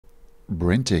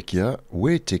BrenTech here,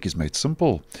 where tech is made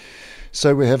simple.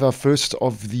 So we have our first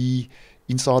of the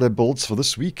insider builds for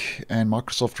this week, and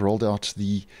Microsoft rolled out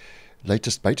the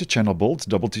latest beta channel builds,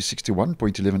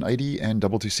 2261.1180 and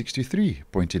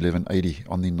 2263.1180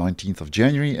 on the 19th of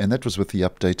January, and that was with the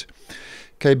update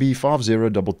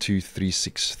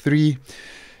KB5022363.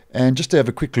 And just to have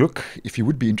a quick look, if you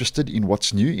would be interested in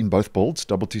what's new in both builds,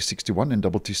 2261 and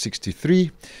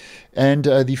 2263. And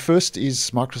the first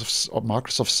is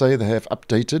Microsoft say they have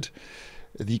updated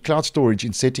the cloud storage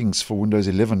in settings for Windows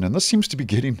 11. And this seems to be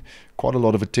getting quite a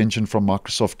lot of attention from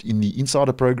Microsoft in the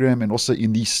Insider program and also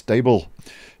in the stable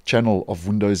channel of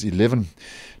Windows 11.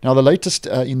 Now, the latest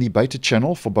in the beta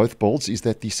channel for both builds is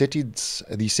that the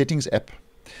settings app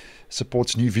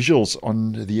supports new visuals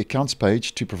on the accounts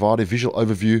page to provide a visual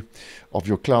overview of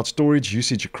your cloud storage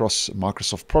usage across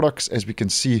Microsoft products, as we can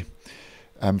see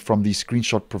from the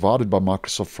screenshot provided by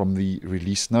Microsoft from the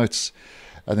release notes.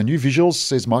 The new visuals,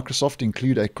 says Microsoft,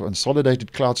 include a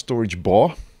consolidated cloud storage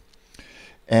bar,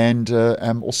 and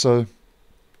also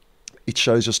it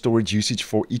shows your storage usage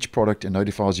for each product and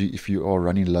notifies you if you are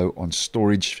running low on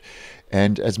storage.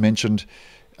 And as mentioned,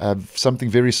 something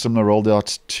very similar rolled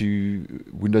out to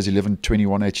Windows 11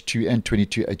 21H2 and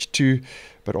 22H2,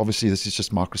 but obviously this is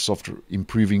just Microsoft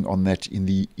improving on that in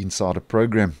the Insider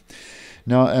program.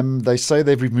 Now, they say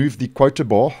they've removed the quota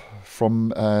bar from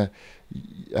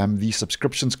the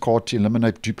subscriptions card to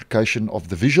eliminate duplication of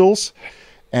the visuals,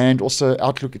 and also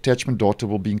Outlook attachment data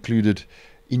will be included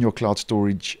in your cloud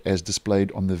storage as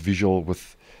displayed on the visual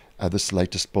with this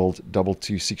latest build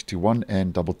 22621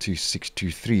 and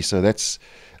 22623. So that's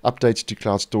updates to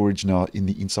cloud storage now in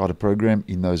the Insider program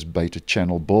in those beta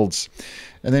channel builds.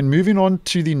 And then moving on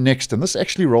to the next, and this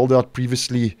actually rolled out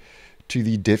previously to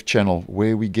the dev channel,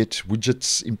 where we get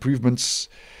widgets improvements.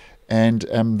 And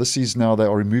this is now they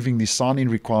are removing the sign-in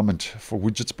requirement for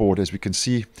widgets board. As we can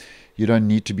see, you don't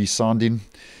need to be signed in,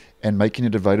 and making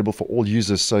it available for all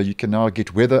users. So you can now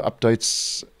get weather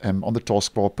updates on the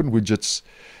taskbar, open widgets,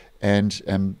 and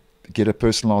get a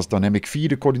personalized dynamic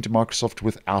feed according to Microsoft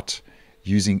without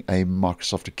using a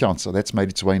Microsoft account. So that's made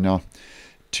its way now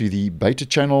to the beta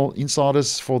channel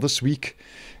insiders for this week.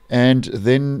 And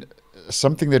then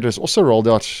something that was also rolled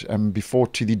out before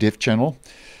to the dev channel,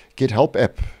 Get Help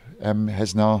app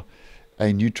has now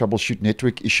a new troubleshoot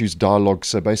network issues dialog.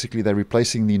 So basically they're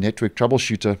replacing the network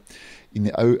troubleshooter in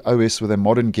the OS with a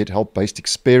modern Get Help based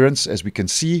experience, as we can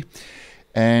see.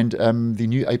 And the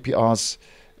new APIs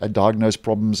diagnose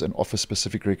problems and offer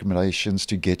specific recommendations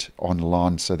to get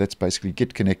online. So that's basically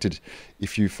get connected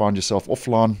if you find yourself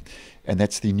offline, and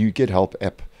that's the new Get Help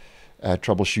app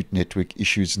troubleshoot network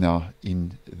issues now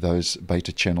in those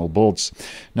beta channel builds.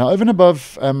 Now, over and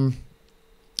above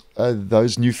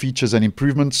those new features and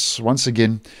improvements, once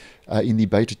again in the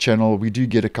beta channel we do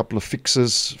get a couple of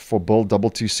fixes for build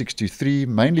 22623,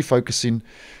 mainly focusing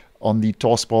on the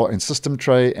taskbar and system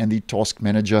tray and the task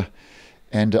manager.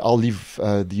 And I'll leave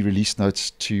the release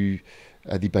notes to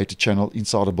the beta channel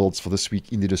insider builds for this week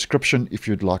in the description if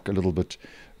you'd like a little bit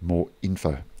more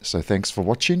info. So thanks for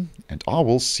watching, and I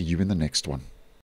will see you in the next one.